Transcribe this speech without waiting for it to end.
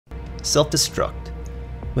Self-destruct.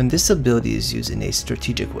 When this ability is used in a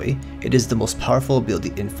strategic way, it is the most powerful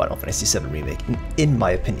ability in Final Fantasy VII Remake, in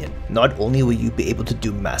my opinion. Not only will you be able to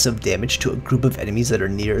do massive damage to a group of enemies that are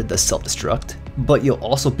near the self-destruct, but you'll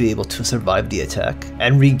also be able to survive the attack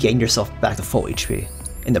and regain yourself back to full HP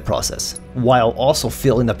in the process, while also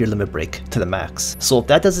filling up your limit break to the max. So if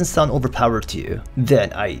that doesn't sound overpowered to you,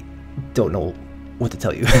 then I don't know what to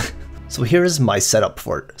tell you. So here is my setup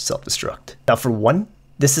for self-destruct. Now for one,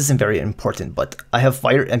 this isn't very important, but I have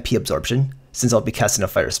fire MP absorption since I'll be casting a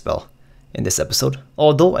fire spell in this episode.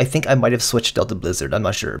 Although I think I might have switched out the blizzard, I'm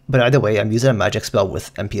not sure. But either way, I'm using a magic spell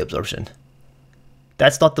with MP absorption.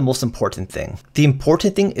 That's not the most important thing. The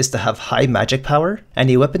important thing is to have high magic power and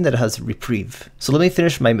a weapon that has reprieve. So let me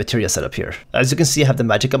finish my materia setup here. As you can see, I have the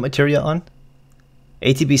magic up materia on,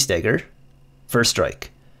 ATB stagger, first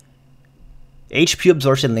strike, HP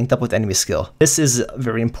absorption linked up with enemy skill. This is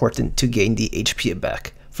very important to gain the HP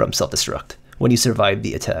back from self-destruct when you survive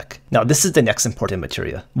the attack. Now this is the next important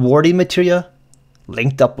materia. Warding materia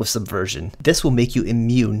linked up with subversion. This will make you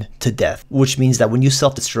immune to death, which means that when you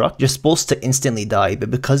self-destruct, you're supposed to instantly die, but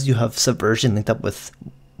because you have subversion linked up with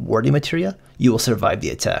warding materia, you will survive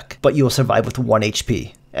the attack, but you will survive with 1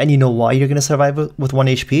 HP. And you know why you're going to survive with 1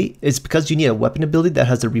 HP? It's because you need a weapon ability that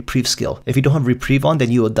has the reprieve skill. If you don't have reprieve on,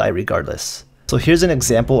 then you will die regardless. So here's an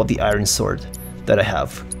example of the iron sword that I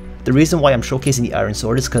have. The reason why I'm showcasing the iron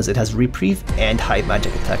sword is because it has reprieve and high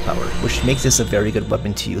magic attack power, which makes this a very good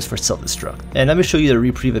weapon to use for self-destruct. And let me show you the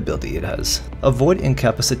reprieve ability it has. Avoid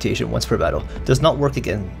incapacitation once per battle. Does not work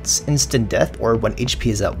against instant death or when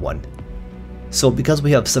HP is at 1. So because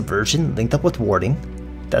we have subversion linked up with warding,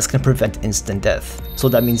 that's going to prevent instant death. So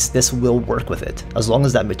that means this will work with it, as long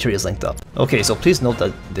as that materia is linked up. Okay, so please note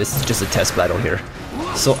that this is just a test battle here.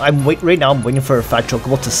 So right now I'm waiting for a fat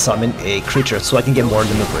chocobo to summon a creature so I can get more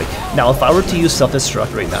limit break. Now if I were to use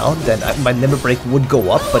self-destruct right now, then my limit break would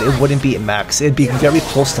go up, but it wouldn't be at max. It'd be very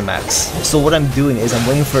close to max. So what I'm doing is I'm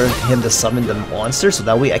waiting for him to summon the monster so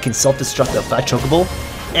that way I can self-destruct the fat chocobo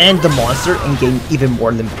and the monster and gain even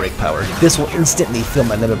more limit break power. This will instantly fill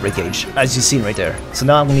my limit break gauge, as you've seen right there. So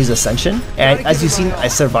now I'm going to use Ascension, and as you've seen, I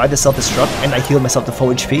survived the self-destruct and I healed myself to full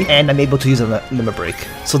HP, and I'm able to use a limit break.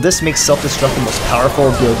 So this makes self-destruct the most powerful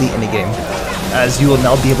ability in the game, as you will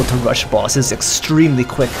now be able to rush bosses extremely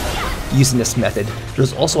quick using this method.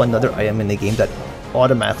 There's also another item in the game that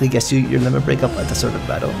automatically gets you your limit break up at the start of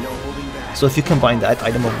battle. So if you combine that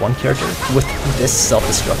item of one character with this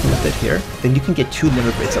self-destruct method here, then you can get 2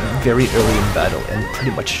 limit breaks up very early in battle and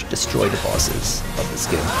pretty much destroy the bosses of this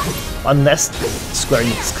game. Unless Square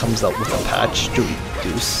Enix comes out with a patch to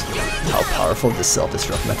reduce how powerful this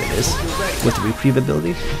self-destruct method is with the reprieve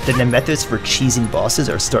ability, then the methods for cheesing bosses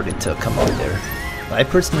are starting to come out there. I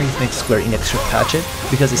personally think Square Enix should patch it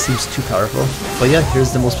because it seems too powerful. But yeah,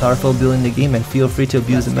 here's the most powerful ability in the game, and feel free to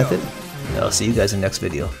abuse the method. I'll see you guys in the next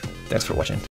video. Thanks for watching.